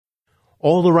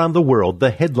All around the world,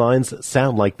 the headlines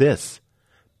sound like this.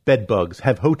 Bedbugs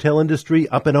have hotel industry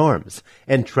up in arms,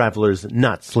 and travelers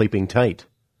not sleeping tight.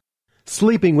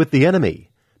 Sleeping with the enemy.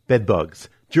 Bedbugs,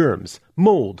 germs,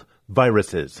 mold,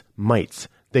 viruses, mites.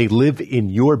 They live in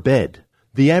your bed.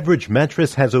 The average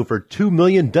mattress has over 2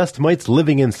 million dust mites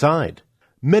living inside.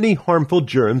 Many harmful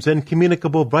germs and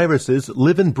communicable viruses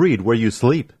live and breed where you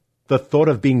sleep. The thought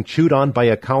of being chewed on by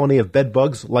a colony of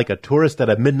bedbugs like a tourist at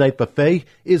a midnight buffet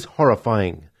is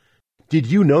horrifying. Did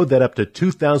you know that up to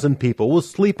 2,000 people will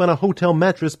sleep on a hotel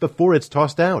mattress before it's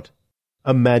tossed out?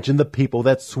 Imagine the people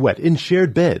that sweat in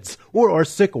shared beds or are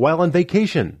sick while on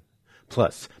vacation.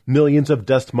 Plus, millions of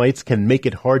dust mites can make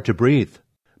it hard to breathe.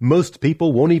 Most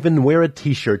people won't even wear a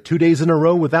t-shirt 2 days in a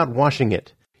row without washing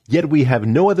it. Yet we have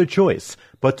no other choice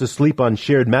but to sleep on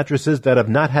shared mattresses that have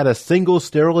not had a single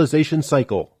sterilization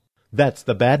cycle. That's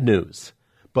the bad news.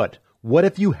 But what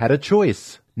if you had a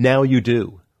choice? Now you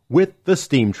do. With the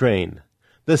Steam Train.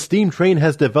 The Steam Train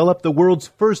has developed the world's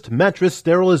first mattress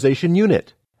sterilization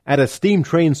unit. At a Steam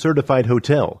Train certified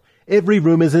hotel, every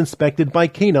room is inspected by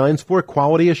canines for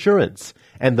quality assurance,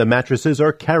 and the mattresses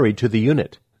are carried to the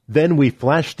unit. Then we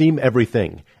flash steam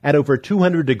everything at over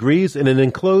 200 degrees in an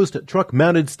enclosed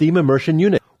truck-mounted steam immersion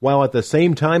unit, while at the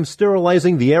same time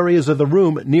sterilizing the areas of the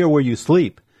room near where you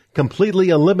sleep, completely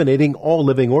eliminating all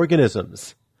living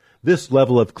organisms. This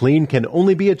level of clean can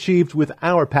only be achieved with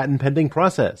our patent-pending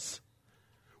process.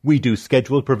 We do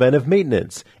scheduled preventive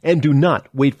maintenance and do not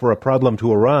wait for a problem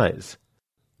to arise.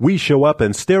 We show up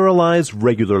and sterilize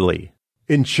regularly,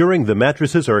 ensuring the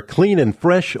mattresses are clean and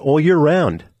fresh all year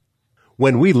round.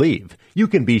 When we leave, you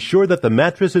can be sure that the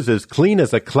mattress is as clean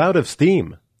as a cloud of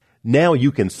steam. Now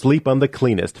you can sleep on the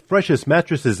cleanest, freshest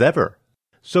mattresses ever.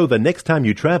 So the next time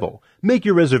you travel, make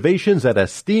your reservations at a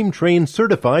Steam Train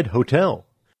certified hotel.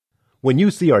 When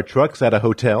you see our trucks at a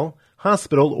hotel,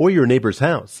 hospital, or your neighbor's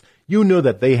house, you know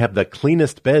that they have the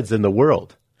cleanest beds in the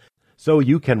world. So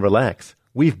you can relax.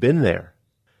 We've been there.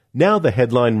 Now the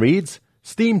headline reads,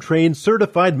 Steam Train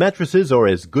certified mattresses are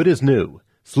as good as new.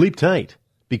 Sleep tight,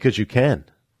 because you can.